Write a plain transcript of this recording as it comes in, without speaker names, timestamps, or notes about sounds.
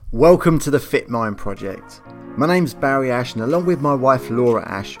Welcome to the Fit Mind Project. My name's Barry Ash, and along with my wife Laura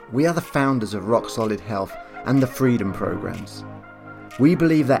Ash, we are the founders of Rock Solid Health and the Freedom Programs. We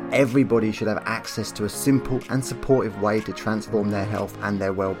believe that everybody should have access to a simple and supportive way to transform their health and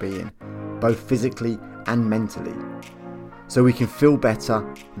their well-being, both physically and mentally, so we can feel better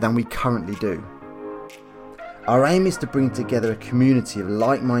than we currently do. Our aim is to bring together a community of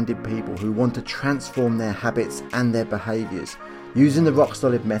like-minded people who want to transform their habits and their behaviours using the Rock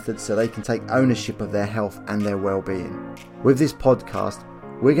Solid method so they can take ownership of their health and their well-being. With this podcast,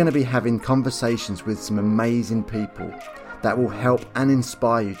 we're going to be having conversations with some amazing people that will help and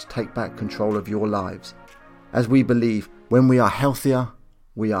inspire you to take back control of your lives, as we believe when we are healthier,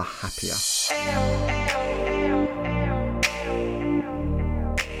 we are happier.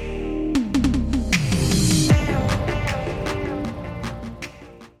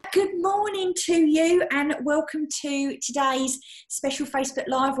 To you and welcome to today's special Facebook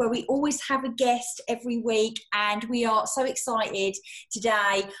Live, where we always have a guest every week, and we are so excited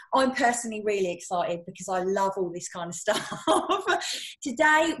today. I'm personally really excited because I love all this kind of stuff.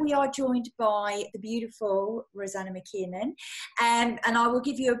 Today we are joined by the beautiful Rosanna McKinnon, and I will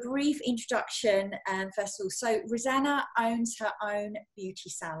give you a brief introduction first of all. So Rosanna owns her own beauty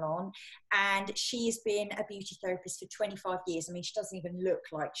salon, and she has been a beauty therapist for 25 years. I mean, she doesn't even look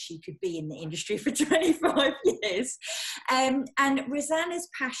like she could be in the industry for 25 years. And Rosanna's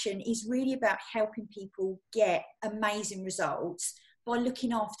passion is really about helping people get amazing results by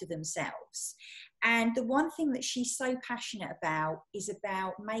looking after themselves. And the one thing that she's so passionate about is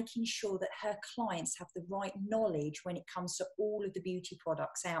about making sure that her clients have the right knowledge when it comes to all of the beauty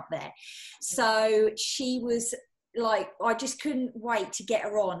products out there. So she was like, I just couldn't wait to get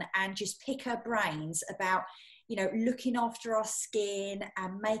her on and just pick her brains about, you know, looking after our skin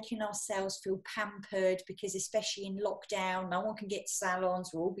and making ourselves feel pampered, because especially in lockdown, no one can get to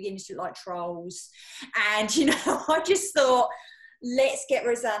salons. We're all beginning to look like trolls. And, you know, I just thought, let's get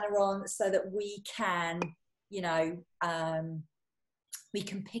Rosanna on so that we can, you know, we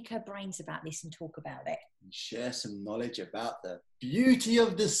can pick her brains about this and talk about it. And share some knowledge about the beauty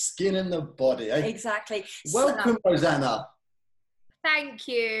of the skin and the body. Eh? Exactly. Welcome, Rosanna. Thank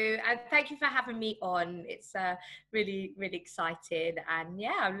you, and thank you for having me on. It's really, really exciting, and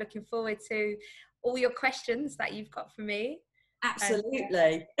yeah, I'm looking forward to all your questions that you've got for me.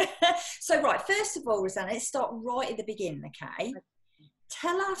 Absolutely. So, right, first of all, Rosanna, let's start right at the beginning, okay?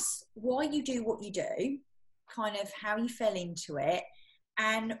 Tell us why you do what you do, kind of how you fell into it,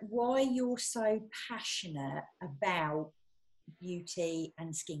 and why you're so passionate about beauty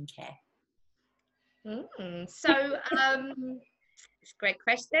and skincare. It's a great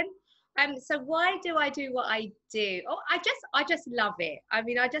question. So why do I do what I do? Oh, I just love it. I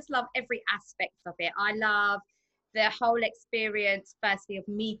mean, I just love every aspect of it. I love the whole experience, firstly, of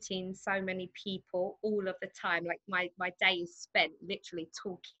meeting so many people all of the time. Like my day is spent literally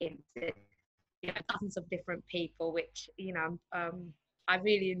talking to, you know, dozens of different people, which, you know, I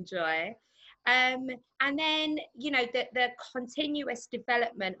really enjoy. And then, you know, the continuous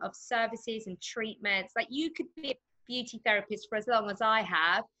development of services and treatments. Like, you could be a beauty therapist for as long as I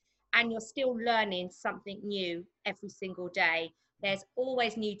have, and you're still learning something new every single day. There's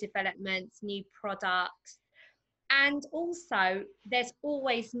always new developments, new products, and also there's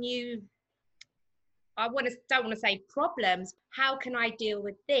always new, don't want to say problems. How can I deal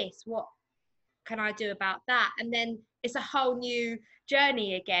with this? What can I do about that? And then it's a whole new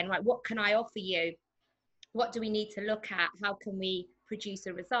journey again. Like, what can I offer you? What do we need to look at? How can we produce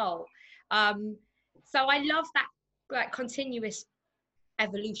a result? So I love that, like, continuous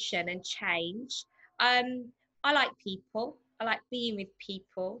evolution and change. I like people. I like being with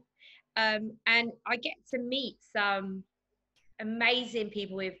people. And I get to meet some amazing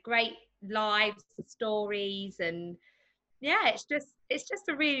people with great lives, stories, and yeah, it's just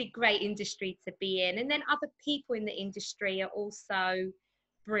a really great industry to be in. And then other people in the industry are also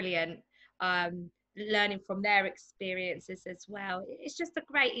brilliant, learning from their experiences as well. It's just a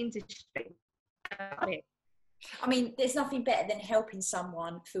great industry. I mean, there's nothing better than helping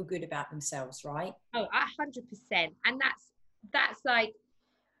someone feel good about themselves, right? Oh, 100%. And that's like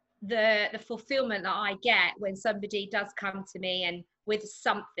the fulfillment that I get when somebody does come to me and with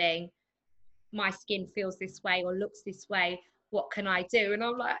something, my skin feels this way or looks this way, what can I do? And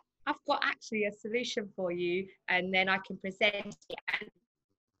I'm like, I've got actually a solution for you, and then I can present it. And,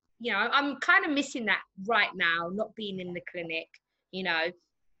 you know, I'm kind of missing that right now, not being in the clinic, you know,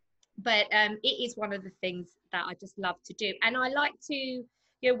 but it is one of the things that I just love to do. And I like to, you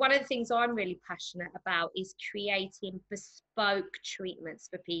know, one of the things I'm really passionate about is creating bespoke treatments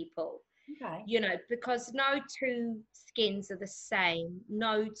for people. Okay. You know, because no two skins are the same,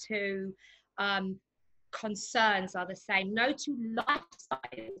 no two concerns are the same, no two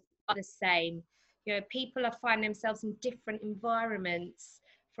lifestyles are the same. You know, people are finding themselves in different environments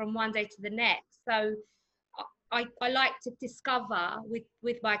from one day to the next. So I like to discover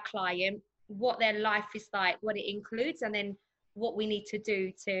with my client what their life is like, what it includes, and then what we need to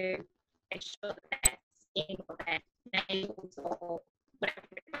do to ensure that their skin or their nails or whatever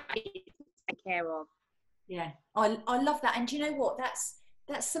it is taken care of. Yeah, I love that. And do you know what? That's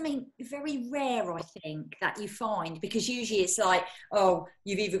something very rare, I think, that you find, because usually it's like, oh,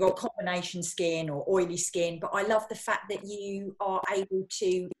 you've either got combination skin or oily skin. But I love the fact that you are able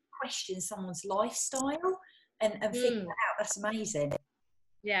to question someone's lifestyle and figure that out. That's amazing.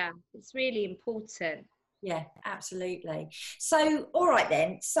 Yeah, it's really important. Yeah, absolutely. So, all right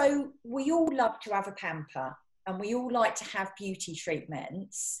then. So we all love to have a pamper and we all like to have beauty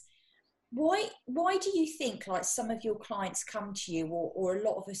treatments. Why do you think like some of your clients come to you, or a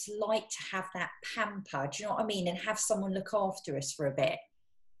lot of us like to have that pamper, do you know what I mean, and have someone look after us for a bit?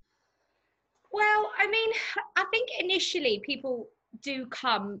 Well, I mean, I think initially people do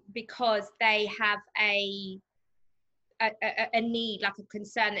come because they have a need, like a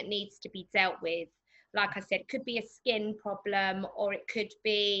concern that needs to be dealt with. Like I said, it could be a skin problem, or it could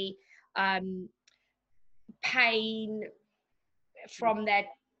be pain from their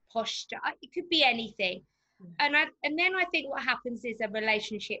posture. It could be anything. And then I think what happens is a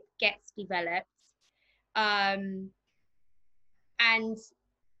relationship gets developed, and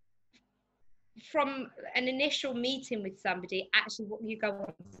from an initial meeting with somebody, actually what you go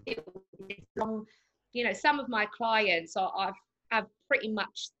on to do is long, you know, some of my clients have pretty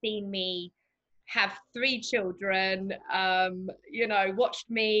much seen me have 3 children, you know, watched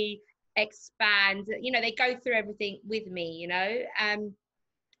me expand, you know, they go through everything with me, you know.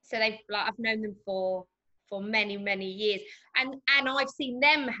 So they've, like, I've known them for many years, and I've seen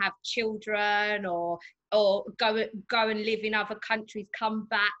them have children, or go and live in other countries, come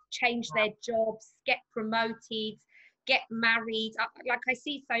back, change their jobs, get promoted, get married. Like, I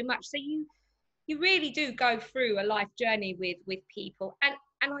see so much. So you really do go through a life journey with people, and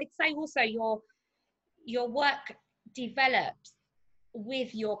I'd say also your work develops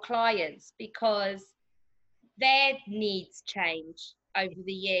with your clients because their needs change over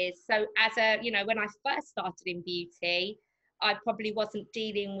the years. So as a, you know, when I first started in beauty, I probably wasn't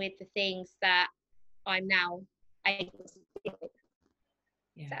dealing with the things that I'm now able to deal with.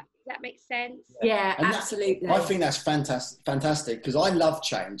 Yeah. Does that make sense? Yeah, And absolutely. I think that's fantastic, because I love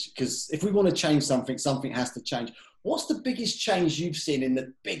change, because if we want to change something, something has to change. What's the biggest change you've seen in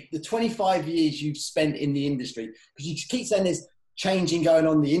the 25 years you've spent in the industry? Because you keep saying there's changing going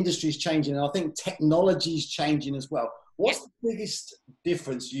on, the industry's changing, and I think technology's changing as well. What's the biggest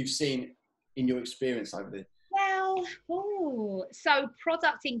difference you've seen in your experience over there? Well, so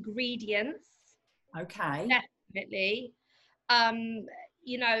product ingredients. Okay. Definitely.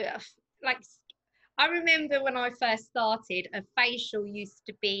 You know, like, I remember when I first started, a facial used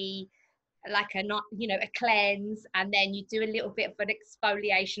to be like a cleanse, and then you do a little bit of an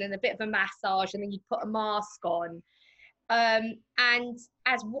exfoliation and a bit of a massage, and then you put a mask on. And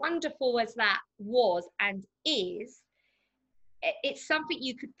as wonderful as that was and is, it's something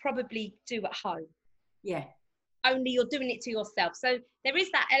you could probably do at home. Yeah. Only you're doing it to yourself. So there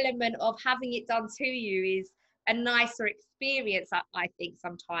is that element of having it done to you is a nicer experience, I think,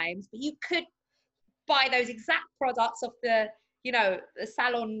 sometimes. But you could buy those exact products off the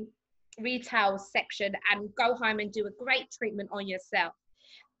salon retail section and go home and do a great treatment on yourself.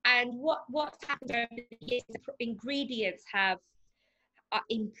 And what's happened over the years, the ingredients have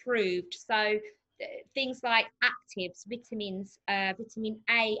improved. So things like actives, vitamins, vitamin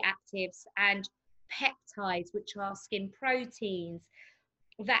A actives, and peptides, which are skin proteins,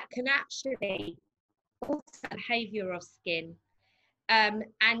 that can actually alter the behavior of skin. And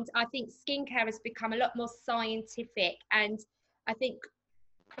I think skincare has become a lot more scientific, and I think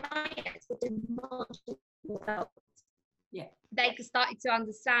clients are demanding results. Yeah. They started to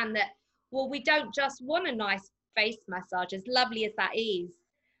understand that, well, we don't just want a nice face massage, as lovely as that is.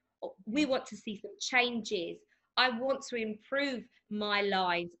 We want to see some changes. I want to improve my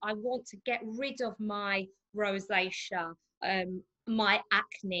lines. I want to get rid of my rosacea, my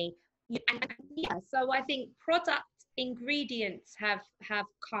acne. And yeah, so I think product ingredients have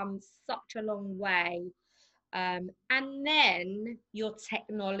come such a long way. And then your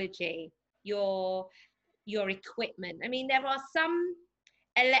technology, your equipment. I mean, there are some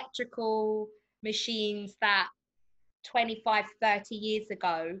electrical machines that 25, 30 years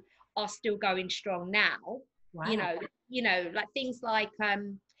ago are still going strong now. Wow. You know, like things like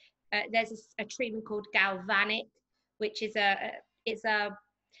there's a treatment called galvanic, which is it's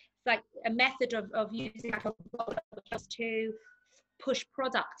like a method of using like a roller to push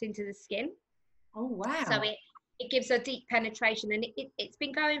product into the skin. Oh wow! So it gives a deep penetration, and it's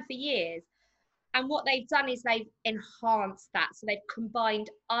been going for years. And what they've done is they've enhanced that. So they've combined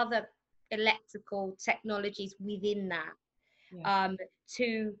other electrical technologies within that,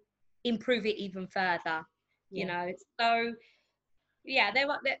 to improve it even further. You know, so yeah,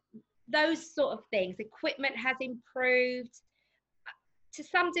 those sort of things. Equipment has improved to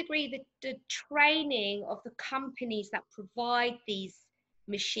some degree. The training of the companies that provide these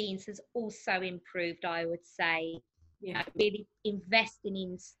machines has also improved, I would say. Really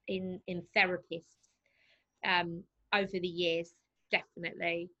investing in therapists over the years,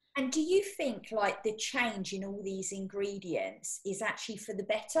 definitely. And do you think like the change in all these ingredients is actually for the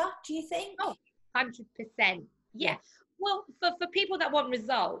better, do you think? Oh, 100%. Yeah. Well, for people that want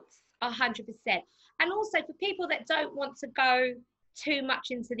results, 100%. And also for people that don't want to go too much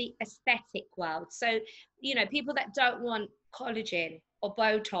into the aesthetic world. So, you know, people that don't want collagen or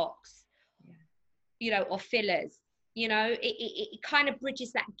Botox, you know, or fillers, you know, it kind of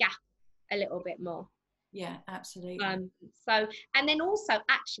bridges that gap a little bit more. Yeah, absolutely. So, and then also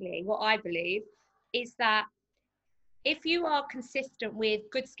actually what I believe is that if you are consistent with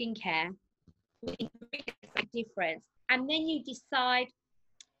good skincare, with ingredients that difference, and then you decide,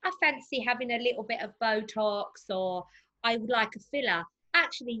 I fancy having a little bit of Botox, or I would like a filler,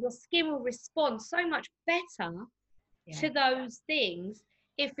 actually your skin will respond so much better to those things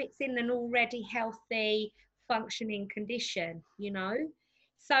if it's in an already healthy, functioning condition, you know.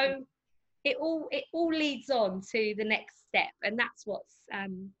 So it all leads on to the next step, and that's what's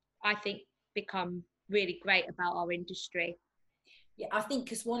I think become really great about our industry. Yeah, I think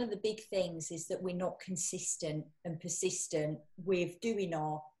because one of the big things is that we're not consistent and persistent with doing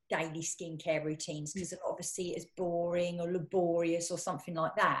our daily skincare routines, because a lot of us see it as boring or laborious or something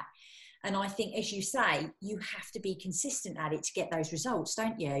like that. And I think, as you say, you have to be consistent at it to get those results,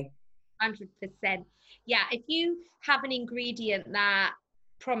 don't you? 100%. Yeah, if you have an ingredient that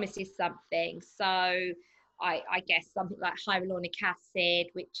promises something, so I guess something like hyaluronic acid,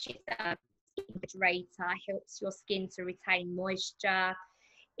 which is a hydrator, helps your skin to retain moisture,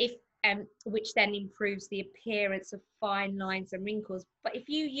 which then improves the appearance of fine lines and wrinkles. But if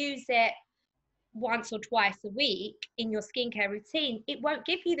you use it once or twice a week in your skincare routine, it won't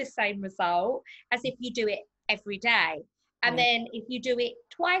give you the same result as if you do it every day. And then if you do it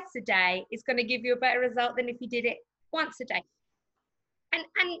twice a day, it's going to give you a better result than if you did it once a day. And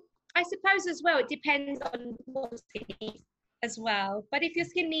I suppose as well, it depends on what skin needs as well. But if your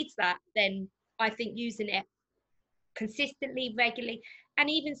skin needs that, then I think using it consistently, regularly, and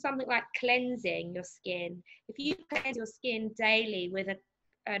even something like cleansing your skin. If you cleanse your skin daily with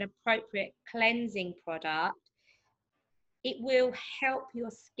an appropriate cleansing product, it will help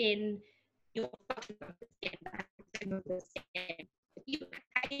your skin, your function of the skin. If you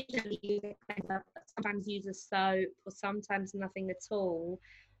occasionally use a cleanser, sometimes use a soap, or sometimes nothing at all,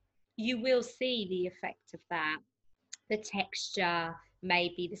 you will see the effect of that. The texture,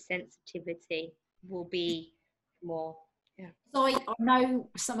 maybe the sensitivity will be more. So I know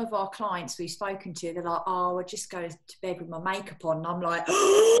some of our clients we've spoken to, they're like, oh, I just go to bed with my makeup on. And I'm like,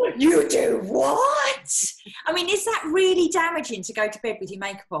 oh, you do what? I mean, is that really damaging to go to bed with your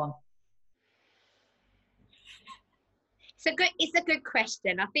makeup on? It's a good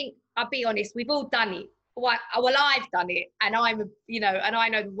question. I think, I'll be honest, we've all done it. Well, I've done it, and and I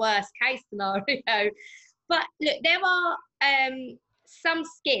know the worst case scenario. But look, there are some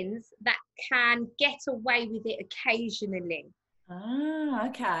skins that can get away with it occasionally. Ah,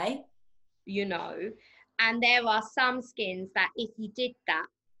 okay. You know, and there are some skins that if you did that,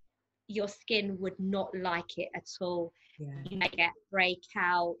 your skin would not like it at all. You may get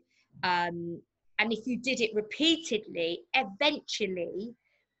breakout. And if you did it repeatedly, eventually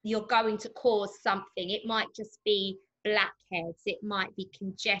you're going to cause something. It might just be blackheads. It might be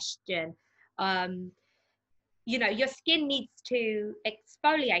congestion. Your skin needs to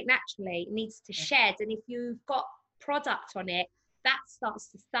exfoliate naturally. It needs to shed. And if you've got product on it, that starts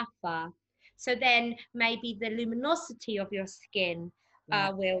to suffer. So then maybe the luminosity of your skin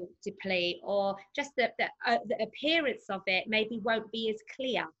will deplete, or just the appearance of it maybe won't be as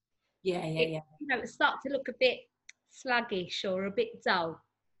clear. It start to look a bit sluggish or a bit dull.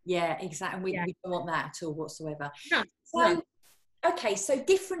 Yeah, exactly. We don't want that at all whatsoever. No. Okay, so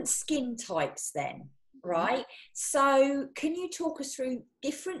different skin types then, right? So can you talk us through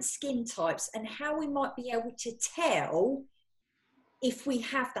different skin types and how we might be able to tell if we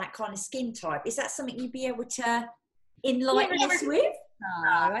have that kind of skin type? Is that something you'd be able to enlighten us with?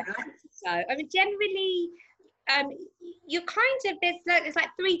 I think so. I mean, generally, you kind of there's like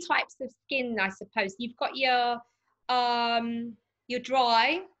three types of skin, I suppose. You've got your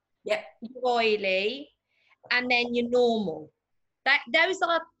dry, Yeah. your oily, and then your normal. Those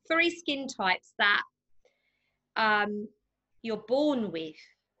are three skin types that you're born with.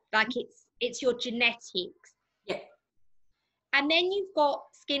 Like it's your genetics. Yeah. And then you've got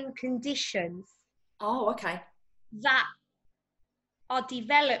skin conditions Oh, okay. that are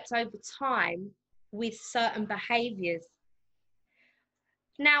developed over time with certain behaviors.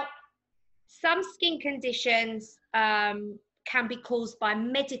 Now, some skin conditions can be caused by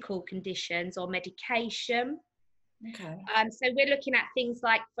medical conditions or medication. Okay. So we're looking at things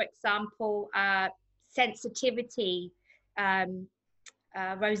like, for example, sensitivity,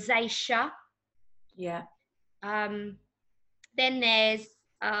 rosacea. Yeah. Then there's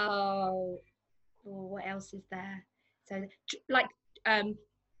what else is there? So like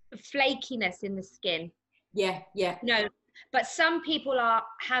flakiness in the skin. Yeah. Yeah. No, but some people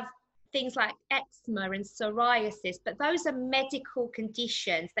have things like eczema and psoriasis, but those are medical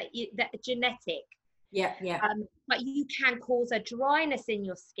conditions that are genetic. Yeah. Yeah. But you can cause a dryness in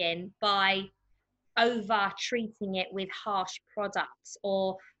your skin by over treating it with harsh products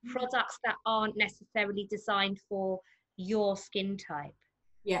or products that aren't necessarily designed for your skin type.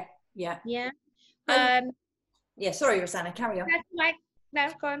 Yeah. Yeah. Yeah. Yeah. Sorry, Rosanna, carry on. That's like, no,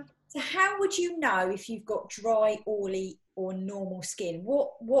 go on. So how would you know if you've got dry, oily, or normal skin?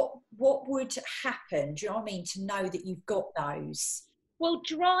 What would happen? Do you know what I mean? To know that you've got those. Well,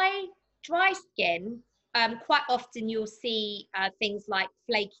 dry skin, quite often you'll see things like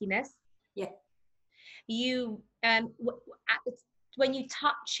flakiness. Yeah. You when you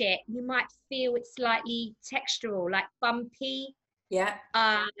touch it, you might feel it's slightly textural, like bumpy. Yeah.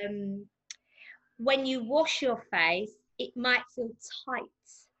 When you wash your face, it might feel tight.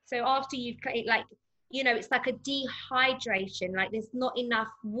 So after you've like, it's like a dehydration, like there's not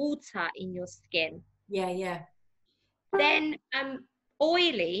enough water in your skin. Yeah. Yeah. Then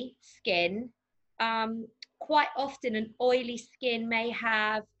oily skin, quite often an oily skin may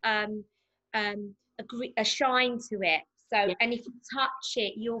have a shine to it. So, yeah. And if you touch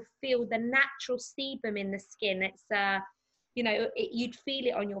it, you'll feel the natural sebum in the skin. It's you'd feel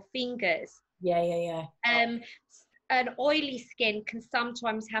it on your fingers. Yeah, yeah, yeah. An oily skin can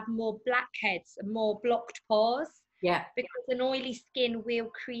sometimes have more blackheads and more blocked pores. Yeah. Because an oily skin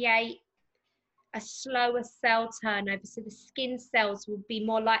will create a slower cell turnover, so the skin cells will be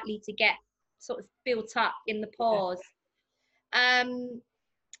more likely to get sort of built up in the pores. Yeah.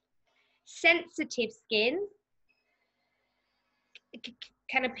 Sensitive skin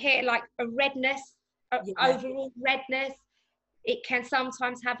can appear like a redness, overall redness. It can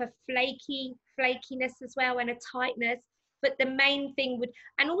sometimes have a flakiness as well and a tightness. But the main thing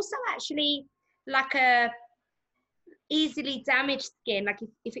and also actually like a easily damaged skin, like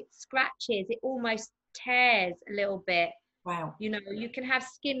if it scratches, it almost tears a little bit. Wow. You can have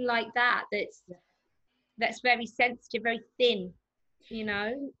skin like that's very sensitive, very thin.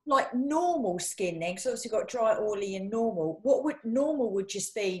 Like normal skin then, because obviously you've got dry, oily and normal. What would normal would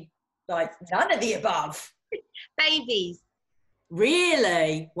just be like none of the above? Babies.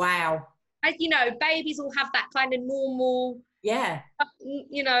 Really? Wow. As babies all have that kind of normal. Yeah.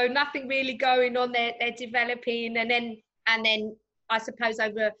 Nothing really going on. They're developing, and then I suppose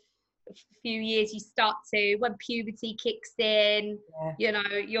over a few years you start to, when puberty kicks in,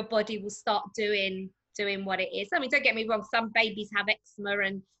 your body will start doing what it is. I mean, don't get me wrong, some babies have eczema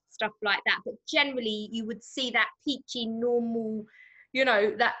and stuff like that, but generally you would see that peachy normal,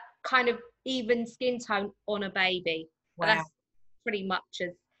 that kind of even skin tone on a baby. Wow. That's pretty much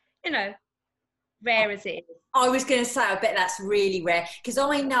as rare as it is. I was going to say, I bet that's really rare, because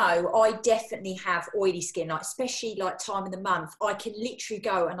I know I definitely have oily skin, like especially like time of the month. I can literally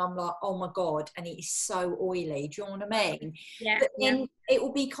go and I'm like, oh my God, and it is so oily. Do you know what I mean? Yeah. But then it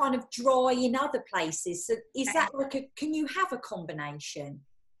will be kind of dry in other places. So is that like can you have a combination?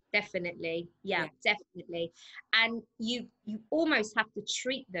 Definitely. Yeah, definitely. And you almost have to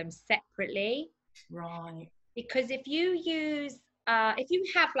treat them separately. Right. Because if you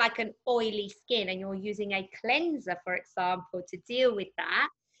have like an oily skin and you're using a cleanser, for example, to deal with that,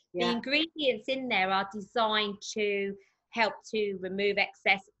 the ingredients in there are designed to help to remove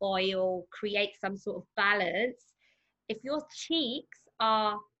excess oil, create some sort of balance. If your cheeks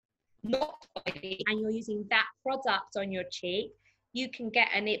are not oily and you're using that product on your cheek, you can get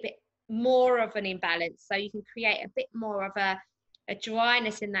a bit more of an imbalance. So you can create a bit more of a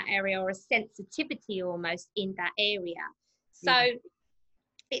dryness in that area, or a sensitivity almost in that area. So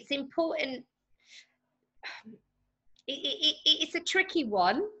it's important it's a tricky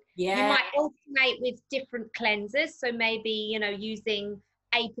one. Yeah. You might alternate with different cleansers. So maybe, you know, using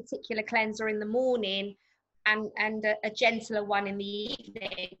a particular cleanser in the morning and a gentler one in the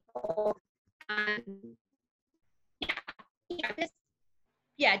evening. Or,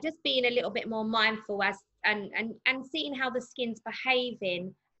 just being a little bit more mindful as and seeing how the skin's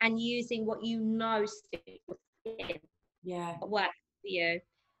behaving and using what you know suits your skin. Yeah. What works for you.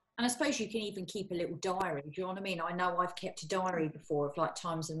 And I suppose you can even keep a little diary. Do you know what I mean? I know I've kept a diary before of like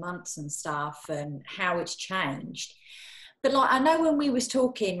times and months and stuff and how it's changed. But like, I know when we was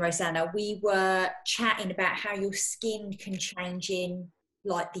talking, Rosanna, we were chatting about how your skin can change in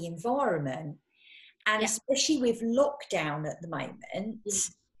like the environment. And especially with lockdown at the moment,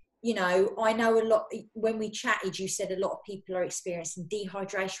 you know, I know a lot, when we chatted, you said a lot of people are experiencing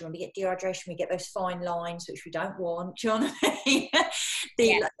dehydration. When we get dehydration, we get those fine lines, which we don't want. Do you know what I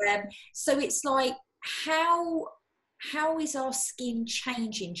mean? So it's like, how is our skin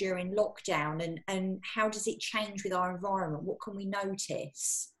changing during lockdown, and how does it change with our environment? What can we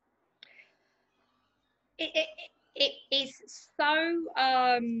notice? It is so...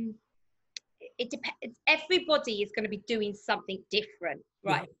 it depends. Everybody is going to be doing something different,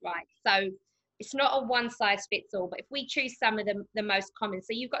 right? So it's not a one size fits all, but if we choose some of the most common,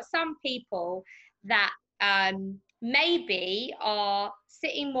 so you've got some people that maybe are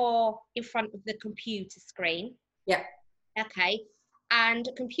sitting more in front of the computer screen. Okay. And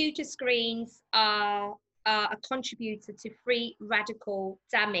computer screens are a contributor to free radical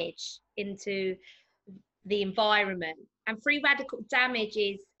damage into the environment. And free radical damage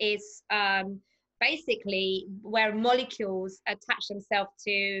is basically where molecules attach themselves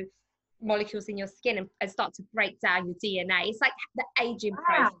to molecules in your skin and start to break down your DNA. It's like the aging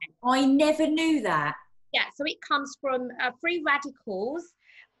process. I never knew that. Yeah, so it comes from free radicals,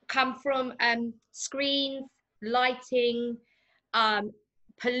 come from screens, lighting,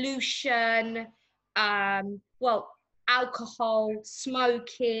 pollution, alcohol,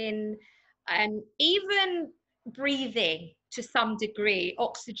 smoking, and even breathing to some degree.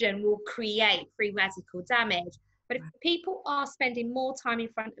 Oxygen will create free radical damage. But if people are spending more time in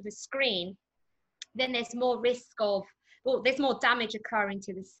front of a screen, then there's more risk of, there's more damage occurring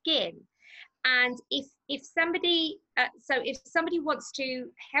to the skin. And if somebody wants to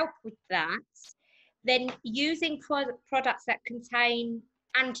help with that, then using products that contain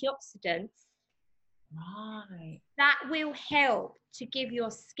antioxidants, that will help to give your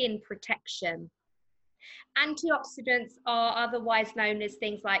skin protection. Antioxidants are otherwise known as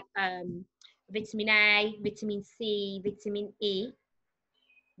things like vitamin A, vitamin C, vitamin E.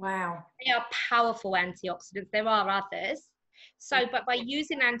 Wow. They are powerful antioxidants. There are others. So, but by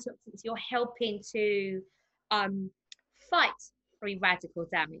using antioxidants, you're helping to fight free radical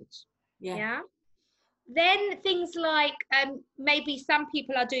damage. Yeah. Then things like maybe some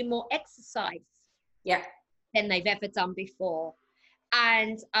people are doing more exercise than they've ever done before,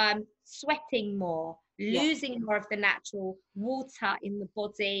 and sweating more, losing more of the natural water in the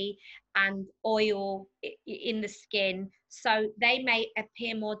body and oil in the skin, so they may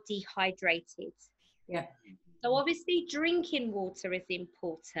appear more dehydrated. So obviously drinking water is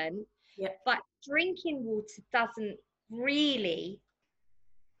important, but drinking water doesn't really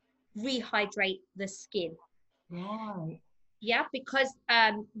rehydrate the skin. Yeah, because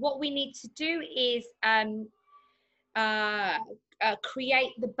what we need to do is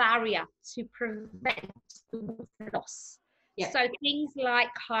create the barrier to prevent the water loss. So things like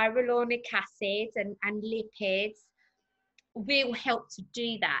hyaluronic acid and lipids will help to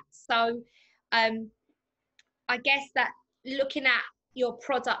do that. So I guess that looking at your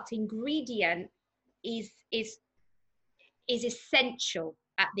product ingredient is essential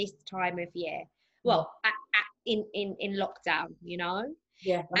at this time of year. Well, in lockdown, you know.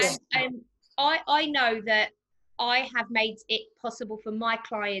 And I know that I have made it possible for my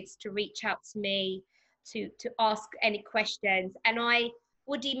clients to reach out to me to ask any questions, and I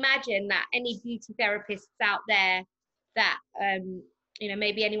would imagine that any beauty therapists out there that you know,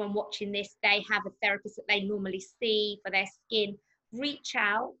 maybe anyone watching this, they have a therapist that they normally see for their skin. Reach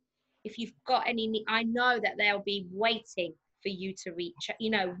out if you've got any. I know that they'll be waiting for you to reach,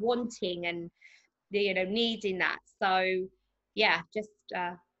 you know, wanting and, you know, needing that. So yeah, just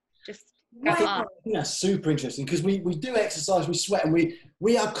I think that's super interesting, because we do exercise, we sweat, and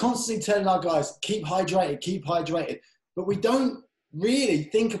we are constantly telling our guys, keep hydrated, but we don't really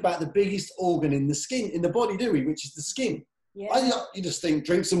think about the biggest organ in the skin, in the body, do we? Which is the skin. You just think,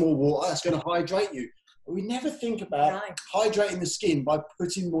 drink some more water, that's going to hydrate you. But we never think about hydrating the skin by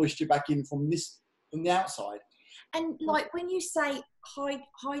putting moisture back in from the outside. And like when you say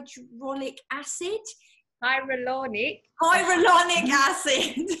hyaluronic acid, hyaluronic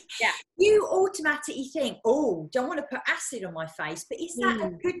acid. Yeah. You automatically think, oh, don't want to put acid on my face, but is that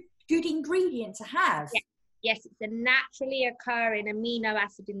a good ingredient to have? Yeah. Yes, it's a naturally occurring amino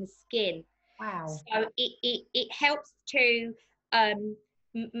acid in the skin. Wow. So it helps to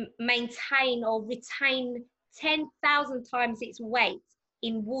maintain or retain 10,000 times its weight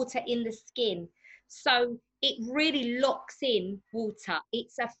in water in the skin. So it really locks in water.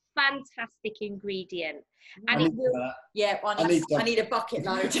 It's a fantastic ingredient. And it will, yeah, I need a bucket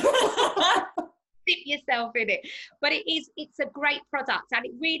load. dip yourself in it. But it's a great product, and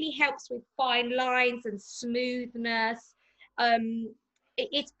it really helps with fine lines and smoothness.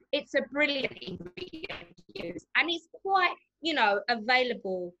 It's a brilliant ingredient to use, and it's quite, you know,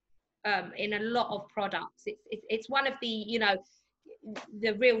 available in a lot of products. It's one of the, you know,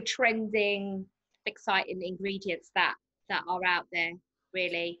 the real trending, exciting ingredients that are out there,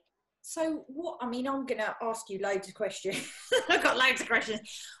 really. So I'm going to ask you loads of questions. I've got loads of questions.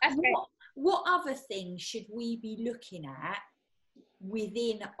 Okay. What other things should we be looking at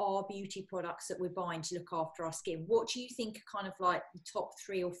within our beauty products that we're buying to look after our skin? What do you think are kind of like the top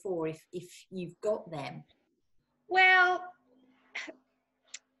 3 or 4 if you've got them? Well,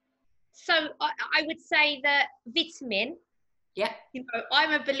 so I would say that vitamin. Yeah. You know,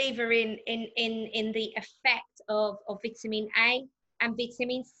 I'm a believer in the effect of vitamin A and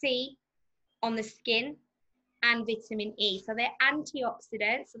vitamin C on the skin, and vitamin E. So they're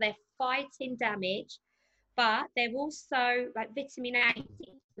antioxidants, so they're fighting damage, but they're also, like vitamin A,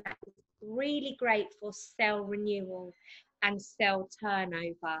 really great for cell renewal and cell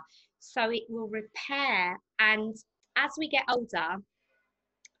turnover. So it will repair, and as we get older,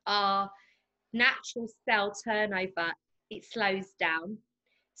 our natural cell turnover, it slows down.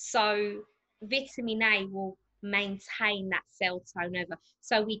 So vitamin A will maintain that cell turnover.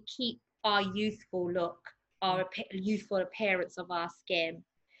 So we keep our youthful look, our youthful appearance of our skin.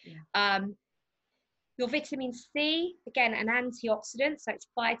 Yeah. Your vitamin C, again, an antioxidant, so it's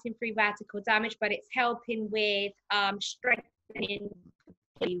fighting free radical damage, but it's helping with strengthening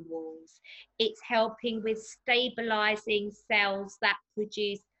the walls. It's helping with stabilizing cells that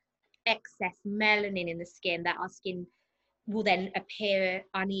produce excess melanin in the skin, that our skin will then appear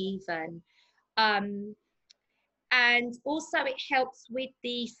uneven. And also it helps with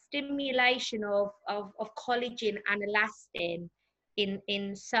the stimulation of collagen and elastin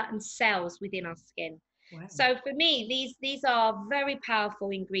in certain cells within our skin. Wow. So for me, these are very powerful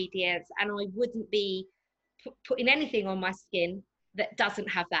ingredients, and I wouldn't be putting anything on my skin that doesn't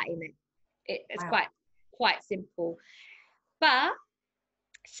have that in it. It's wow. quite simple. But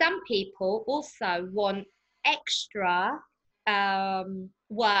some people also want extra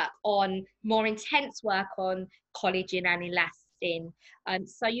more intense work on collagen and elastin.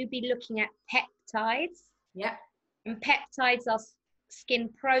 So you'd be looking at peptides. Yeah. And peptides are skin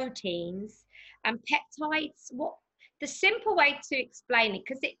proteins. And peptides, the simple way to explain it,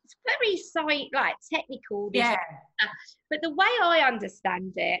 because it's very technical. Yeah. But the way I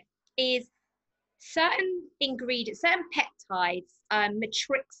understand it is certain ingredients, certain peptides,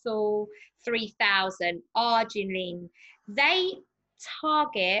 matrixyl 3000, arginine, they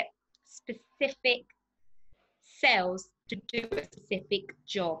target specific cells to do a specific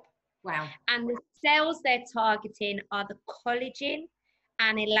job. Wow. And the cells they're targeting are the collagen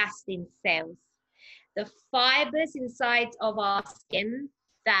and elastin cells, the fibers inside of our skin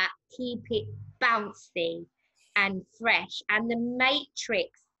that keep it bouncy and fresh, and the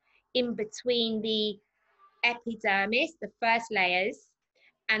matrix in between the epidermis, the first layers,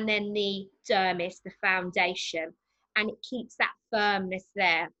 and then the dermis, the foundation, and it keeps that firmness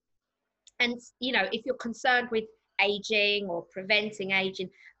there. And, you know, if you're concerned with aging or preventing aging,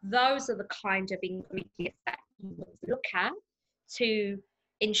 those are the kind of ingredients that you want to look at to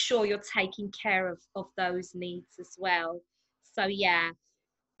ensure you're taking care of those needs as well. So yeah.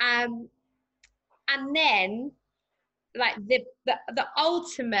 And then, like the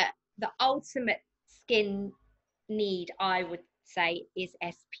ultimate skin need, I would say, is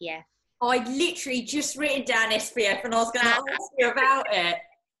SPF. I'd literally just written down SPF, and I was going to ask you about it.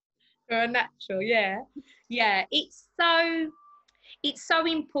 For a natural, yeah. It's so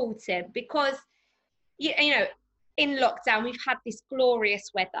important, because you know, in lockdown we've had this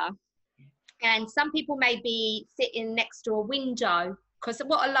glorious weather, and some people may be sitting next to a window, because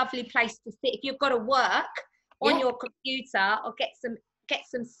what a lovely place to sit if you've got to work on your computer or get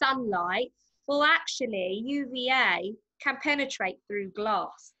some sunlight. Well, actually, UVA can penetrate through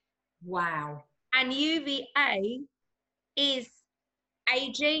glass. Wow. And UVA is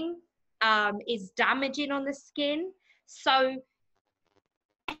aging, is damaging on the skin. So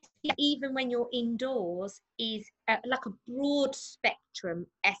even when you're indoors, is like a broad spectrum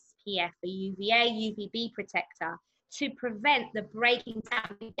SPF, a UVA, UVB protector, to prevent the breaking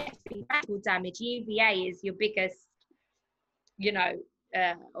down of free radical damage. UVA is your biggest,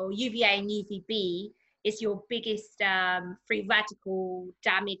 or UVA and UVB is your biggest free radical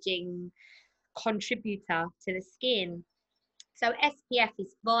damaging contributor to the skin. So SPF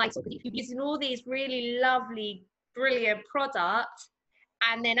is vital, because if you're using all these really lovely, brilliant products,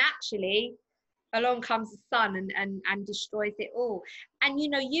 and then actually along comes the sun and destroys it all. And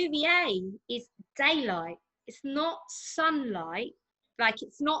UVA is daylight. It's not sunlight. Like,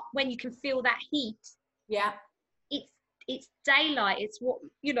 it's not when you can feel that heat. Yeah. It's daylight. It's what,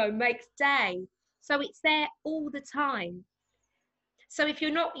 makes day. So it's there all the time. So if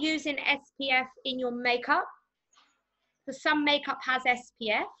you're not using SPF in your makeup, because some makeup has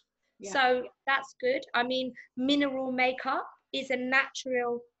SPF, so that's good. I mean, mineral makeup is a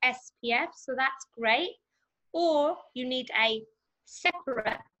natural SPF, so that's great. Or you need a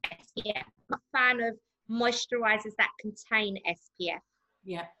separate SPF. I'm a fan of moisturizers that contain SPF.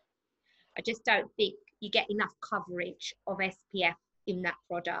 Yeah. I just don't think you get enough coverage of SPF in that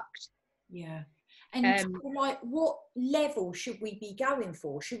product. Yeah. And like, what level should we be going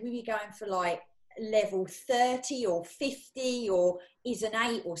for? Should we be going for like level 30 or 50, or is an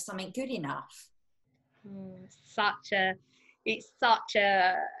 8 or something good enough? It's such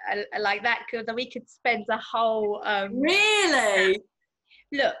a like that, because we could spend a whole really.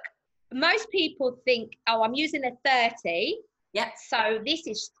 Look, most people think, oh, I'm using a 30, so this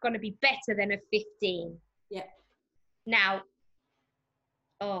is going to be better than a 15. Now,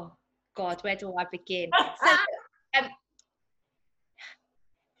 oh God, where do I begin? So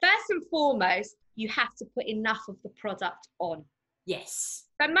first and foremost, you have to put enough of the product on. Yes.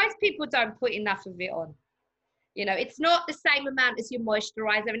 But most people don't put enough of it on. It's not the same amount as your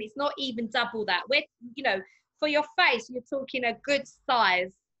moisturizer, and it's not even double that. For your face, you're talking a good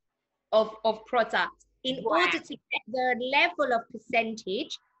size of product in order to get the level of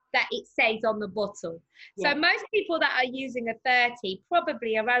percentage that it says on the bottle. So most people that are using a 30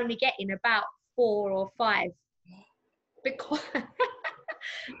 probably are only getting about 4 or 5 because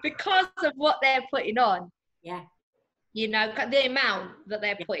of what they're putting on. The amount that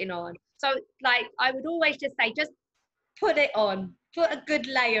they're putting on. So, like, I would always just say, just put it on. Put a good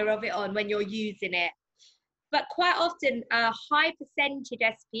layer of it on when you're using it. But quite often, a high percentage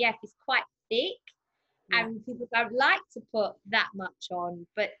SPF is quite thick, and people don't like to put that much on.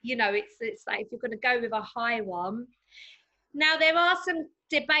 But, it's like, if you're going to go with a high one. Now, there are some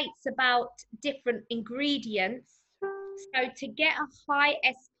debates about different ingredients. So, to get a high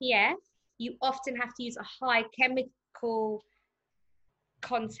SPF, you often have to use a high chemical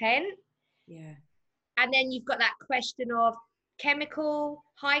content. And then you've got that question of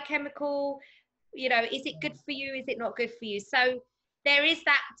high chemical, is it good for you, is it not good for you? So there is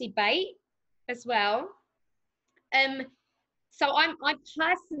that debate as well. So I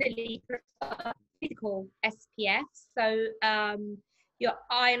personally prefer physical SPF, so your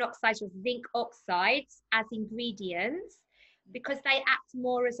iron oxides or zinc oxides as ingredients, because they act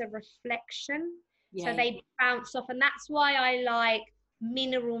more as a reflection. So they bounce off, and that's why I like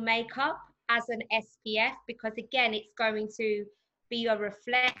mineral makeup as an SPF, because again, it's going to be a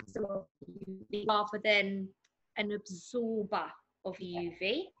reflector of UV rather than an absorber of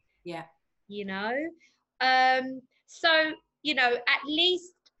UV. So at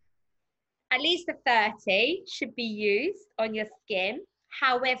least a 30 should be used on your skin.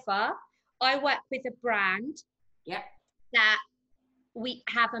 However, I work with a brand that we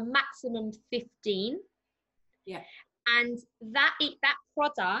have a maximum 15. And that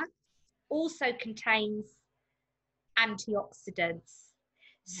product also contains antioxidants.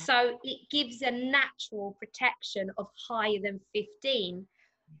 So it gives a natural protection of higher than 15.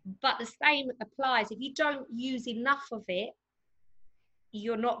 But the same applies. If you don't use enough of it,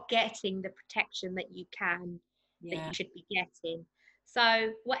 you're not getting the protection that you should be getting.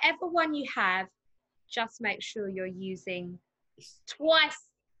 So whatever one you have, just make sure you're using twice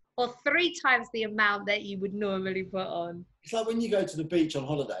or 3 times the amount that you would normally put on. It's like when you go to the beach on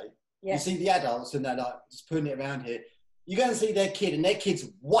holiday, you see the adults and they're like just putting it around here. You go and see their kid, and their kid's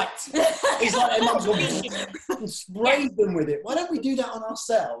white. It's like their mum's gone and sprayed them with it. Why don't we do that on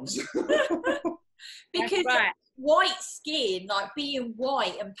ourselves? Because white skin, like being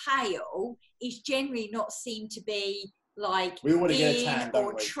white and pale, is generally not seen to be like we want to get a tan,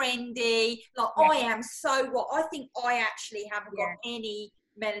 or trendy. Like I am so white. I think I actually haven't got any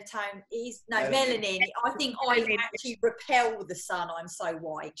melanin. I think I actually repel the sun. I'm so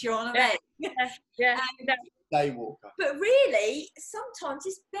white. Do you know what I mean? day walker. But really, sometimes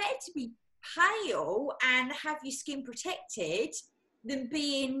it's better to be pale and have your skin protected than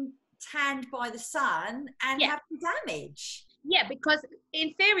being tanned by the sun and having damage. Yeah, because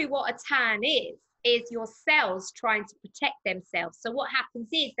in theory, what a tan is your cells trying to protect themselves. So what happens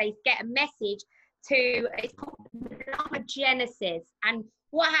is they get a message it's called melanogenesis, and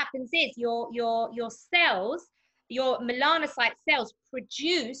what happens is your cells, your melanocyte cells,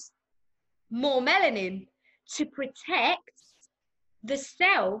 produce more melanin to protect the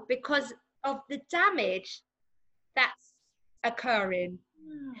cell because of the damage that's occurring.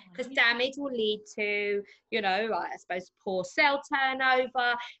 Because damage will lead to, I suppose, poor cell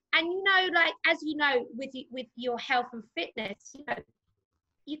turnover. And, like, as you know, with your health and fitness,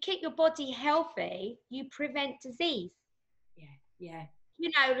 you keep your body healthy, you prevent disease. Yeah.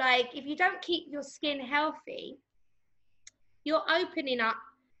 Like, if you don't keep your skin healthy, you're opening up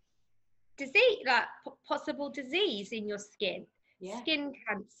disease, like possible disease in your skin. Skin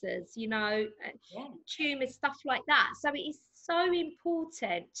cancers, tumors, stuff like that. So it is so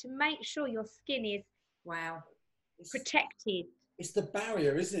important to make sure your skin is protected. It's the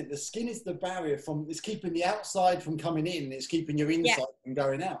barrier, isn't it? The skin is the barrier it's keeping the outside from coming in. It's keeping your inside from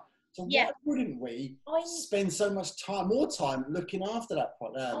going out. So why wouldn't we spend so much more time looking after that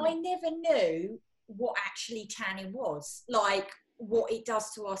product? I never knew what actually tanning was, like what it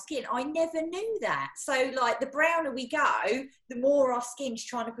does to our skin. I never knew that. So, like, the browner we go, the more our skin's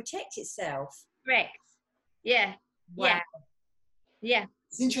trying to protect itself. Correct. Yeah. Wow. Yeah.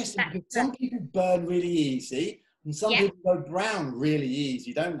 It's interesting because some people burn really easy and some people go brown really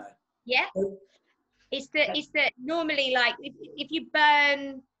easy, don't they? Yeah. So, it's the normally, like, if you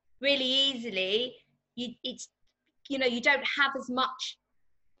burn really easily, you don't have as much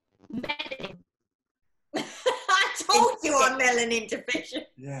melanin. I told you I'm melanin deficient.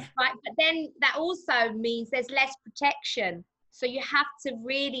 Yeah. Right, but then that also means there's less protection. So you have to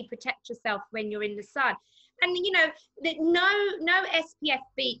really protect yourself when you're in the sun. And no SPF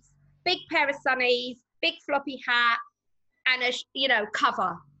beats big pair of sunnies, big floppy hat, and a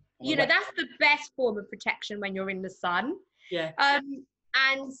cover. That's the best form of protection when you're in the sun. Yeah.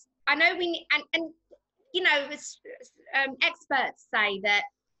 And I know experts say that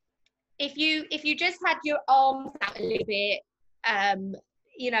if you just had your arms out a little bit, and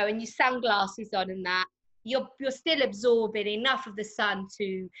your sunglasses on and that, you're still absorbing enough of the sun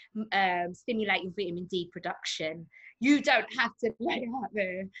to stimulate your vitamin D production. You don't have to lay out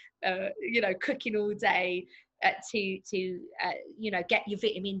there, cooking all day to get your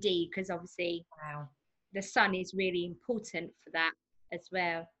vitamin D, because obviously the sun is really important for that as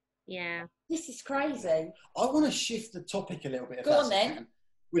well. Yeah. This is crazy. I want to shift the topic a little bit. Go on then.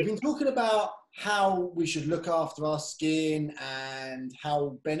 We've been talking about how we should look after our skin and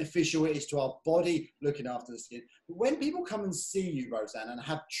how beneficial it is to our body looking after the skin. But when people come and see you, Rosanna, and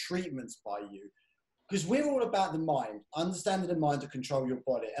have treatments by you, because we're all about the mind, understanding the mind to control your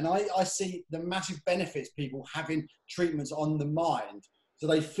body. And I see the massive benefits people having treatments on the mind. So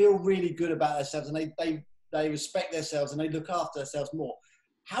they feel really good about themselves and they respect themselves and they look after themselves more.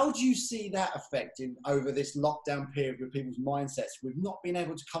 How do you see that affecting over this lockdown period with people's mindsets? We've not been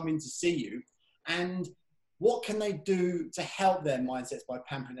able to come in to see you. And what can they do to help their mindsets by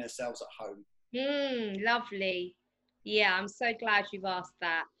pampering themselves at home? Lovely. Yeah, I'm so glad you've asked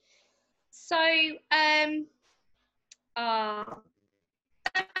that. So,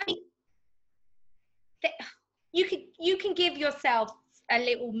 you can give yourself a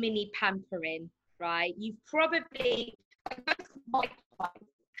little mini pampering, right? You've probably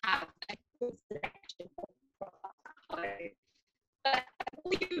have a good selection of products at home, but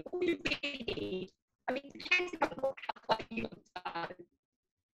all you really need, depending on what color you want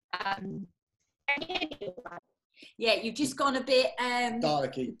to yeah, you've just gone a bit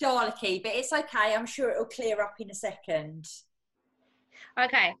Daleki, but it's okay. I'm sure it'll clear up in a second.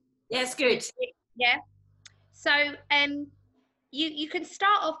 Okay. Yeah, it's good. Yeah. So you can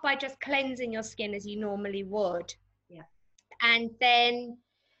start off by just cleansing your skin as you normally would. Yeah. And then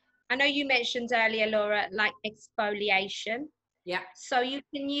I know you mentioned earlier, Laura, like exfoliation. Yeah. So you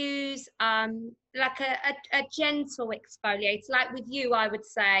can use like a gentle exfoliator. Like with you, I would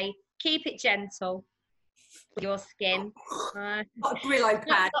say keep it gentle with your skin. Not a Brillo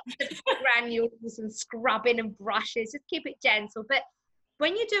pad. Not granules and scrubbing and brushes. Just keep it gentle. But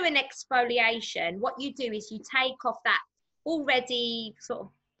when you do an exfoliation, what you do is you take off that already sort of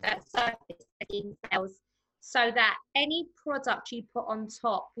surface skin cells, so that any product you put on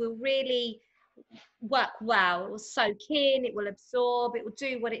top will really work well. It will soak in, it will absorb, it will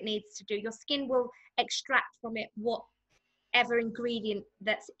do what it needs to do. Your skin will extract from it what whatever ingredient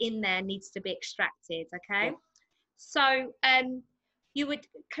that's in there needs to be extracted. Okay. Yeah. So you would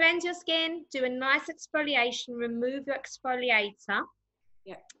cleanse your skin, do a nice exfoliation, remove your exfoliator.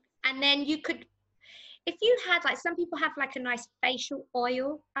 Yeah. And then you could, if you had, like, some people have like a nice facial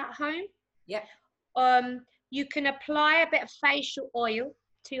oil at home. Yeah. You can apply a bit of facial oil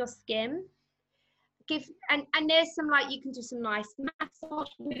to your skin. And there's some, like, you can do some nice massage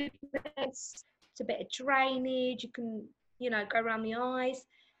movements, it's a bit of drainage, you can, you know, go around the eyes,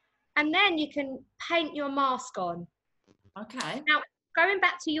 and then you can paint your mask on. Okay. Now, going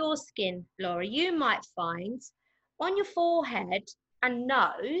back to your skin, Laura, you might find on your forehead and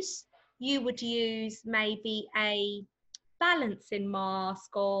nose, you would use maybe a balancing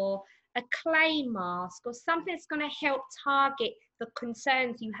mask or a clay mask or something that's going to help target the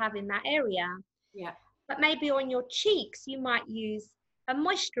concerns you have in that area. Yeah. But maybe on your cheeks, you might use a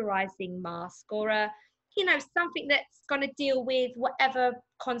moisturizing mask or something that's going to deal with whatever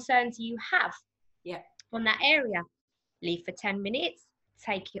concerns you have on that area. Leave for 10 minutes,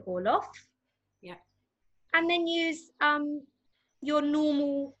 take it all off. Yeah. And then use your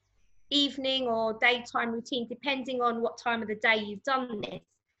normal evening or daytime routine, depending on what time of the day you've done this.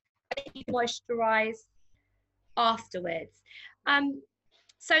 You moisturize afterwards.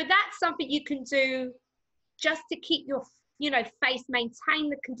 So that's something you can do just to keep your, face, maintain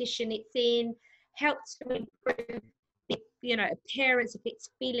the condition it's in, help to improve the, appearance if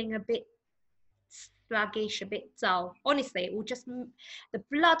it's feeling a bit sluggish, a bit dull. Honestly, it will just, the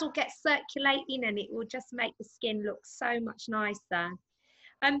blood will get circulating and it will just make the skin look so much nicer.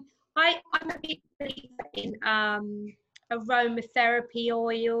 I'm a big believer in aromatherapy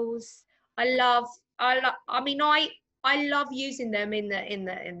oils. I love using them in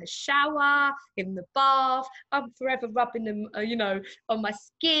the shower, in the bath. I'm forever rubbing them, on my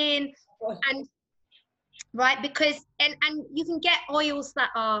skin, and right, because and you can get oils that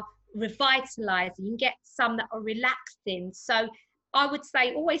are revitalizing. You can get some that are relaxing. So I would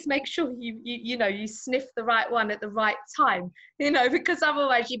say always make sure you sniff the right one at the right time, because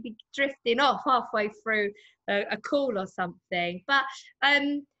otherwise you'd be drifting off halfway through a call or something. But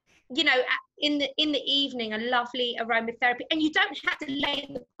in the evening, a lovely aromatherapy, and you don't have to lay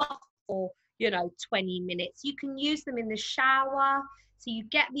in the bath for 20 minutes. You can use them in the shower, so you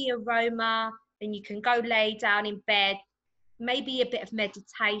get the aroma, and you can go lay down in bed, maybe a bit of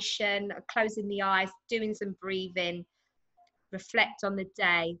meditation, closing the eyes, doing some breathing, reflect on the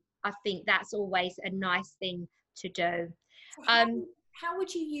day. I think that's always a nice thing to do. So how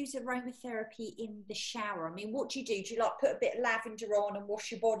would you use aromatherapy in the shower? I mean, what do you do? Do you like put a bit of lavender on and wash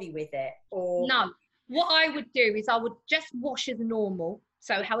your body with it? Or no, what I would do is I would just wash as normal.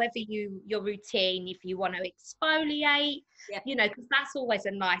 So however your routine, if you want to exfoliate, because that's always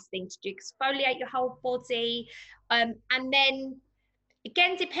a nice thing to do, exfoliate your whole body. And then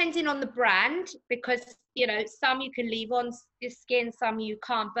again, depending on the brand, because some you can leave on your skin, some you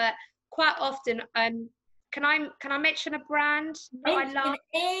can't. But quite often, can I mention a brand that I love?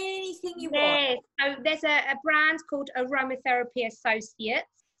 Anything you want. So there's a brand called Aromatherapy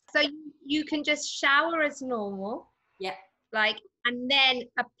Associates. So you can just shower as normal. Yeah. And then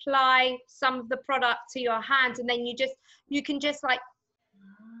apply some of the product to your hand, and then you can just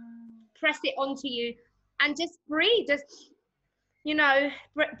press it onto you and just breathe. Just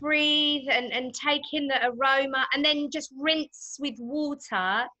breathe and take in the aroma, and then just rinse with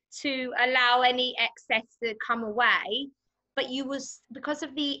water to allow any excess to come away. But because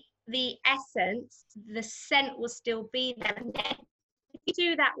of the essence, the scent will still be there. And then if you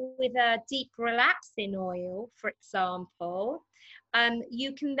do that with a deep relaxing oil, for example,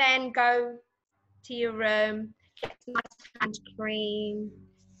 you can then go to your room, get some nice hand cream,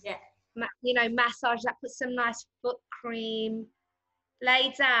 massage that, put some nice foot cream,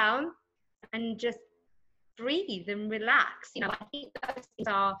 lay down and just breathe and relax. I think those things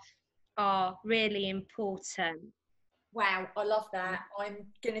are really important. Wow, I love that. I'm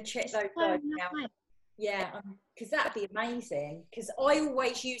going to check those guys out. Yeah, because that'd be amazing. Because I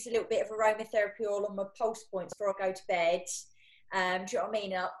always use a little bit of aromatherapy oil on my pulse points before I go to bed. Do you know what I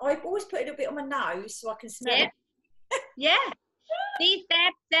mean? I always put a little bit on my nose so I can smell it. Yeah. The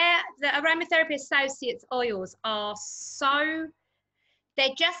Aromatherapy Associates oils are so,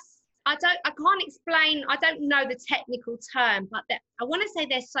 they're just, I can't explain, I don't know the technical term, but I want to say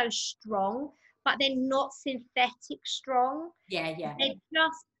they're so strong, but they're not synthetic strong. Yeah. They're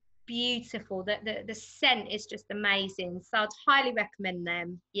just beautiful. The scent is just amazing. So I'd highly recommend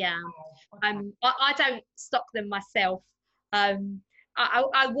them. Yeah. Okay. I don't stock them myself. I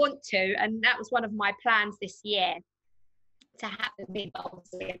want to, and that was one of my plans this year, to have them in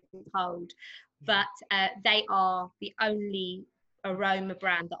bottles and hold. but they are the only aroma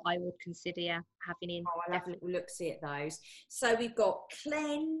brand that I would consider having in. Oh, I'll have a little look, see at those. So we've got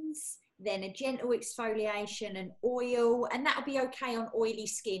cleanse, then a gentle exfoliation and oil, and that'll be okay on oily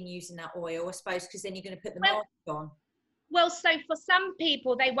skin using that oil, I suppose, because then you're going to put the mask on. Well, so for some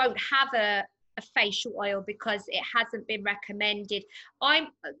people, they won't have a facial oil because it hasn't been recommended.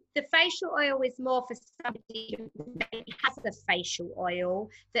 The facial oil is more for somebody who has a facial oil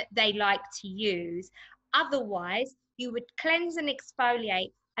that they like to use. Otherwise, you would cleanse and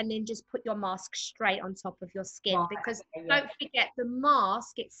exfoliate and then just put your mask straight on top of your skin, because don't forget, the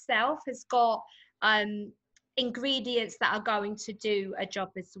mask itself has got ingredients that are going to do a job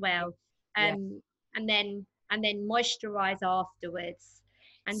as well. And then moisturize afterwards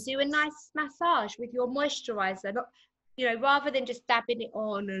and do a nice massage with your moisturizer, not, rather than just dabbing it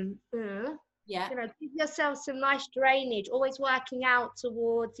on and give yourself some nice drainage, always working out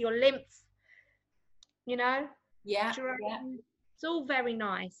towards your lymph, it's all very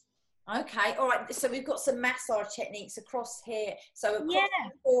nice. Okay, all right, so we've got some massage techniques across here, so across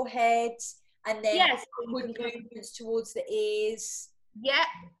the forehead, and then movements towards the ears.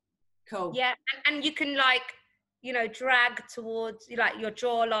 Cool. And you can drag towards your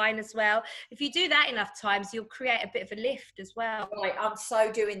jawline as well. If you do that enough times, you'll create a bit of a lift as well. Right, I'm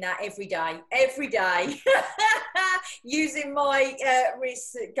so doing that every day using my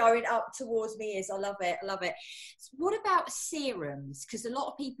wrists going up towards me ears. I love it. So what about serums? Because a lot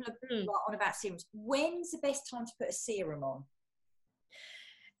of people are on about serums. When's the best time to put a serum on?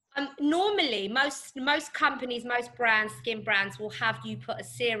 Normally, most companies, most brands, skin brands will have you put a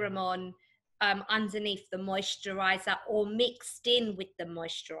serum on underneath the moisturizer or mixed in with the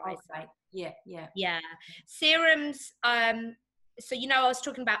moisturizer. Okay. Yeah. Serums, so I was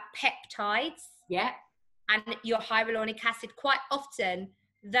talking about peptides. Yeah. And your hyaluronic acid, quite often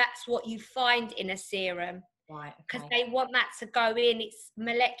that's what you find in a serum. Right. Because they want that to go in. It's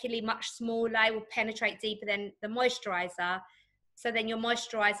molecularly much smaller, it will penetrate deeper than the moisturizer. So then your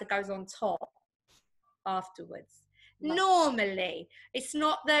moisturizer goes on top afterwards. Right. Normally, it's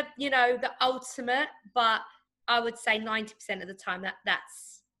not the ultimate, but I would say 90% of the time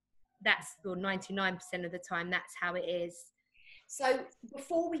that's or 99% of the time that's how it is. So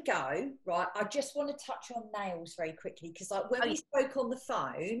before we go, right, I just want to touch on nails very quickly, because when we spoke on the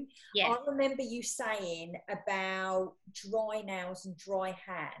phone, I remember you saying about dry nails and dry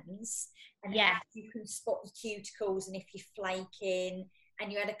hands, and how you can spot the cuticles and if you're flaking,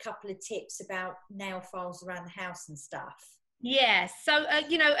 and you had a couple of tips about nail files around the house and stuff. Yeah, so,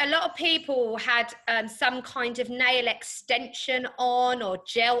 a lot of people had some kind of nail extension on or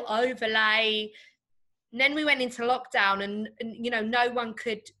gel overlay. And then we went into lockdown and no one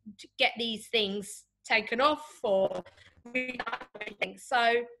could get these things taken off or anything.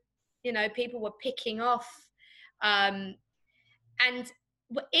 So, people were picking off. And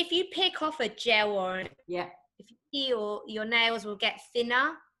if you pick off a gel or if you feel your nails will get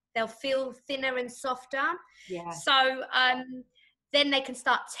thinner, they'll feel thinner and softer. Yeah. So then they can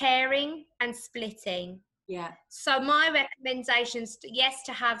start tearing and splitting. Yeah. So my recommendations,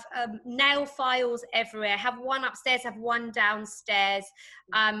 to have nail files everywhere. Have one upstairs, have one downstairs,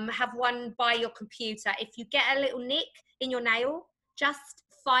 have one by your computer. If you get a little nick in your nail, just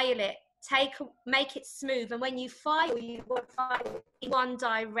file it. Make it smooth, and when you file, you want to file in one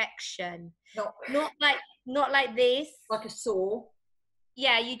direction. Not like this. Like a saw.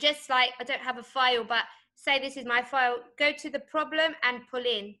 Yeah, you just I don't have a file, but say this is my file. Go to the problem and pull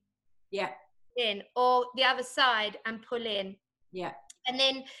in. Yeah. In, or the other side and pull in. Yeah. And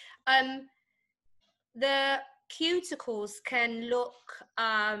then the cuticles can look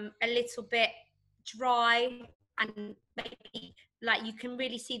a little bit dry, and maybe you can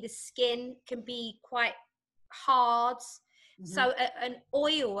really see the skin can be quite hard. Mm-hmm. So an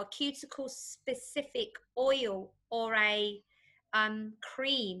oil, a cuticle specific oil, or a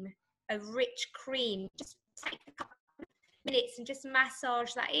cream, a rich cream, just take a couple minutes and just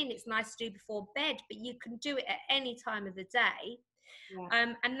massage that in. It's nice to do before bed, but you can do it at any time of the day.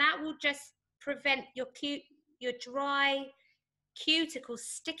 And that will just prevent your dry cuticles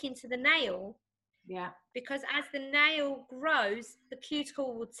sticking to the nail. Yeah. Because as the nail grows, the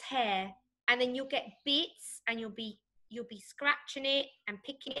cuticle will tear, and then you'll get bits, and you'll be scratching it and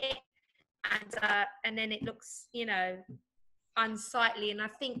picking it, and then it looks unsightly. And I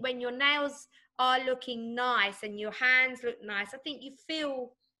think when your nails are looking nice and your hands look nice, I think you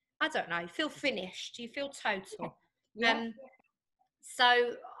feel finished, you feel total.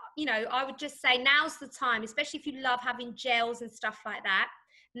 So I would just say now's the time, especially if you love having gels and stuff like that.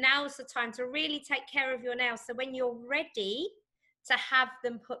 Now's the time to really take care of your nails, so when you're ready to have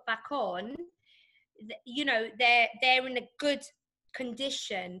them put back on, you know, they're in a good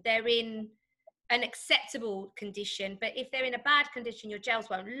condition, they're in an acceptable condition. But if they're in a bad condition, your gels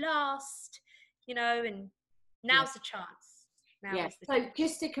won't last, you know, and now's the chance. So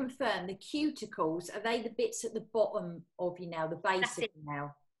just to confirm, the cuticles, are they the bits at the bottom of your nail, the base of your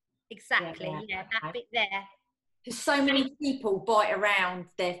nail? Exactly, that bit there. Because so many people bite around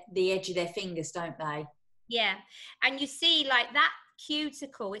the edge of their fingers, don't they? Yeah, and you see, like that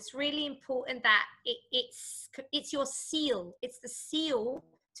cuticle, it's really important that it's your seal. It's the seal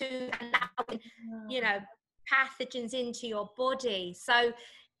to allow, you know, pathogens into your body. So,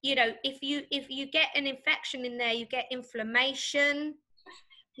 you know, if you get an infection in there, you get inflammation.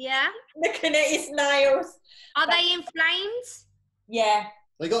 Yeah. Looking at his nails. Are they inflamed? Yeah.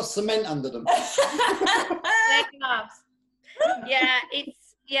 They got cement under them. They're gloves.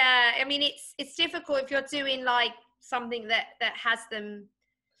 Yeah, I mean, it's difficult if you're doing like something that has them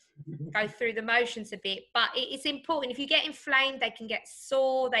go through the motions a bit, but it's important. If you get inflamed, they can get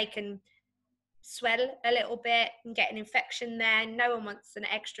sore, they can swell a little bit and get an infection there. No one wants an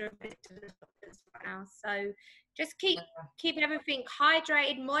extra visit to the doctors right now. So just keep everything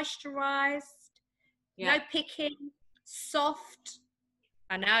hydrated, moisturized, no picking, soft.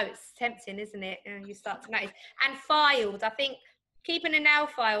 I know, it's tempting, isn't it? You start to notice. And filed. I think keeping a nail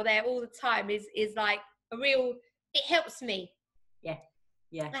file there all the time is like a real, it helps me. Yeah.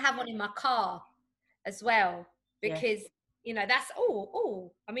 I have one in my car as well, because, you know, that's,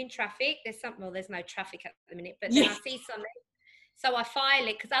 I'm in traffic. There's no traffic at the minute, but then I see something. So I file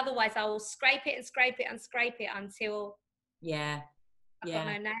it, because otherwise I will scrape it and scrape it and scrape it until I've got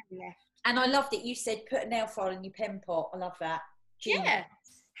no nail left. And I love that you said put a nail file in your pen pot. I love that. Genius. Yeah.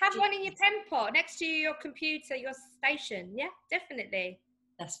 Have one in your pen pot next to your computer, your station. Yeah, definitely.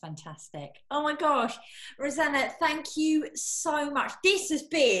 That's fantastic. Oh my gosh. Rosanna, thank you so much. This has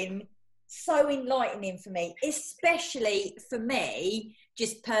been so enlightening for me, especially for me,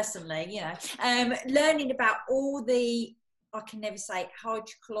 just personally, you know, learning about all the, I can never say,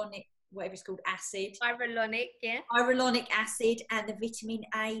 hydrochloric, whatever it's called, acid. Hyaluronic acid and the vitamin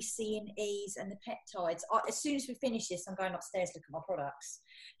A, C and E's and the peptides. As soon as we finish this, I'm going upstairs to look at my products.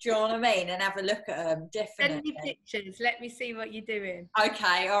 Do you know what I mean? And have a look at them, definitely. Send me pictures. Let me see what you're doing.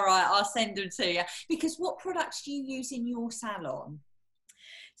 Okay, all right. I'll send them to you. Because what products do you use in your salon?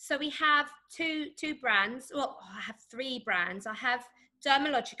 So we have two brands. Well, I have 3 brands. I have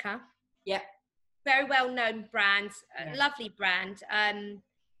Dermalogica. Yep. Very well-known brand. Lovely brand.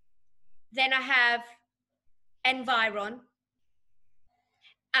 Then I have Environ.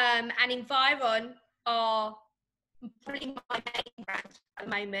 And Environ are probably my main brand at the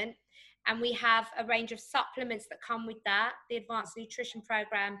moment. And we have a range of supplements that come with that, the Advanced Nutrition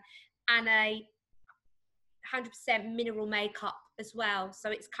Program, and a 100% mineral makeup as well.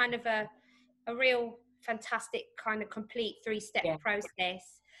 So it's kind of a real fantastic kind of complete 3-step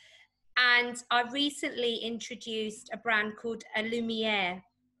process. And I recently introduced a brand called Lumiere.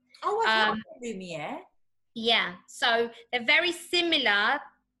 Oh, I've heard of Lumiere. Yeah, so they're very similar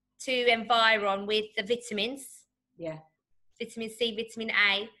to Environ with the vitamins. Yeah. Vitamin C, vitamin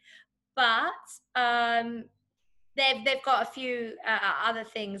A. But they've got a few other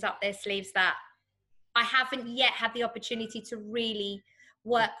things up their sleeves that I haven't yet had the opportunity to really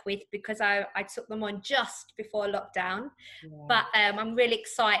work with, because I took them on just before lockdown. But I'm really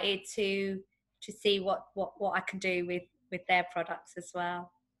excited to see what I can do with their products as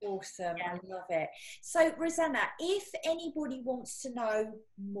well. Awesome. I love it. So Rosanna, if anybody wants to know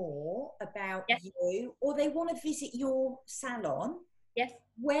more about you, or they want to visit your salon,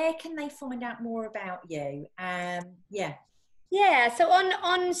 where can they find out more about you? So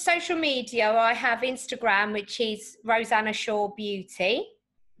on social media, I have Instagram, which is Rosanna Shaw Beauty.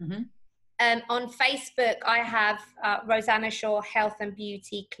 On Facebook, I have Rosanna Shaw Health and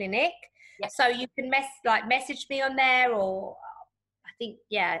Beauty Clinic. So you can message me on there, or I think,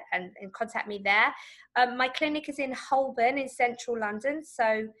 and contact me there. My clinic is in Holborn in central London.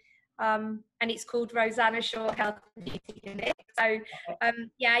 So, and it's called Rosanna Shaw Health and Beauty Clinic. So,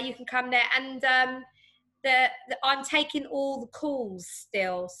 you can come there. And I'm taking all the calls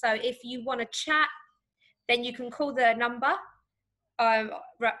still. So if you want to chat, then you can call the number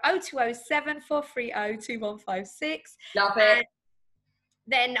 0207 430 2156. Love it. And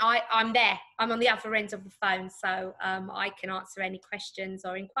then I'm there. I'm on the other end of the phone, so I can answer any questions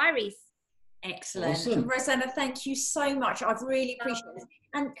or inquiries. Excellent. Awesome. Rosanna, thank you so much. I've really appreciated it.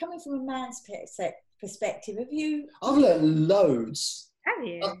 And coming from a man's perspective, have you... I've learned loads. Have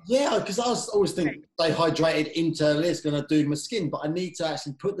you? Because I always think stay hydrated internally, it's going to do my skin, but I need to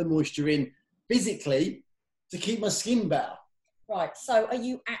actually put the moisture in physically to keep my skin better. Right. So are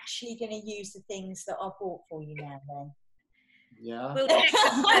you actually going to use the things that I bought for you now then? Yeah. We'll check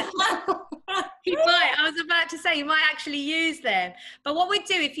them. You might. I was about to say you might actually use them. But what we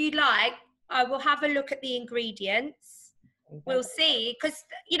do, if you like, I will have a look at the ingredients. We'll see, because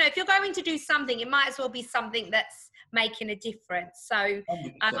if you're going to do something, it might as well be something that's making a difference. So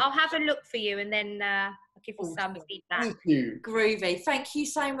I'll have a look for you, and then I'll give you some feedback. Thank you. Groovy. Thank you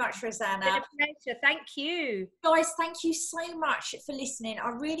so much, Rosanna. It's been a pleasure. Thank you. Guys, thank you so much for listening.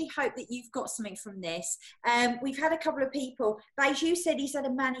 I really hope that you've got something from this. We've had a couple of people. Beju said he's had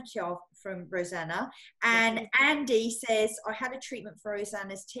a manicure from Rosanna. And Andy says, I had a treatment for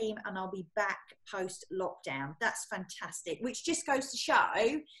Rosanna's team and I'll be back post-lockdown. That's fantastic. Which just goes to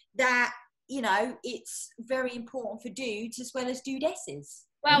show that, it's very important for dudes as well as dudesses.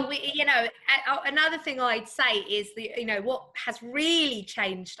 Well, another thing I'd say is what has really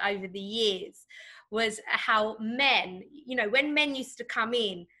changed over the years was how men, when men used to come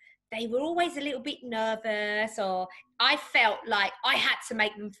in, they were always a little bit nervous, or I felt like I had to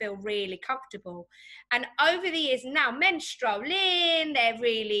make them feel really comfortable. And over the years now, men stroll in, they're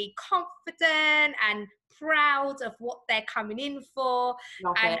really confident and proud of what they're coming in for.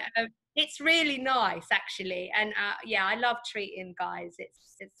 It's really nice, actually. And I love treating guys.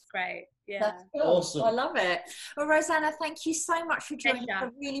 It's great. Yeah. That's cool. Awesome. I love it. Well, Rosanna, thank you so much for joining. I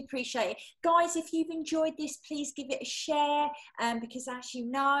really appreciate it. Guys, if you've enjoyed this, please give it a share. Because as you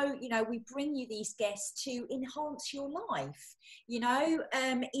know, we bring you these guests to enhance your life,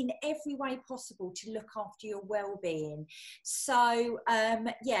 in every way possible to look after your well-being. So,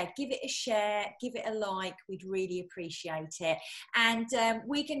 give it a share, give it a like. We'd really appreciate it. And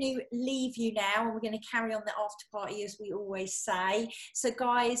we're going to leave you now, and we're going to carry on the after party as we always say. So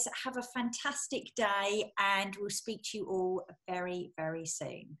guys, have a fantastic day, and we'll speak to you all very, very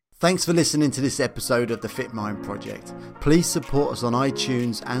soon. Thanks for listening to this episode of the Fit Mind Project. Please support us on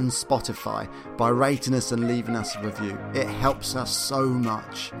iTunes and Spotify by rating us and leaving us a review. It helps us so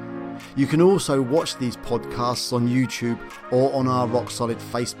much. You can also watch these podcasts on YouTube or on our Rock Solid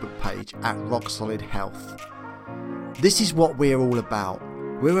Facebook page at Rock Solid Health. This is what we're all about.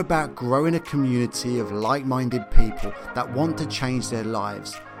 We're about growing a community of like-minded people that want to change their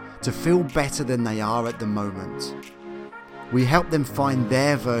lives, to feel better than they are at the moment. We help them find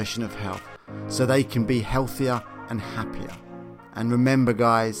their version of health so they can be healthier and happier. And remember,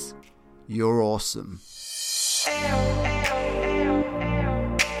 guys, you're awesome.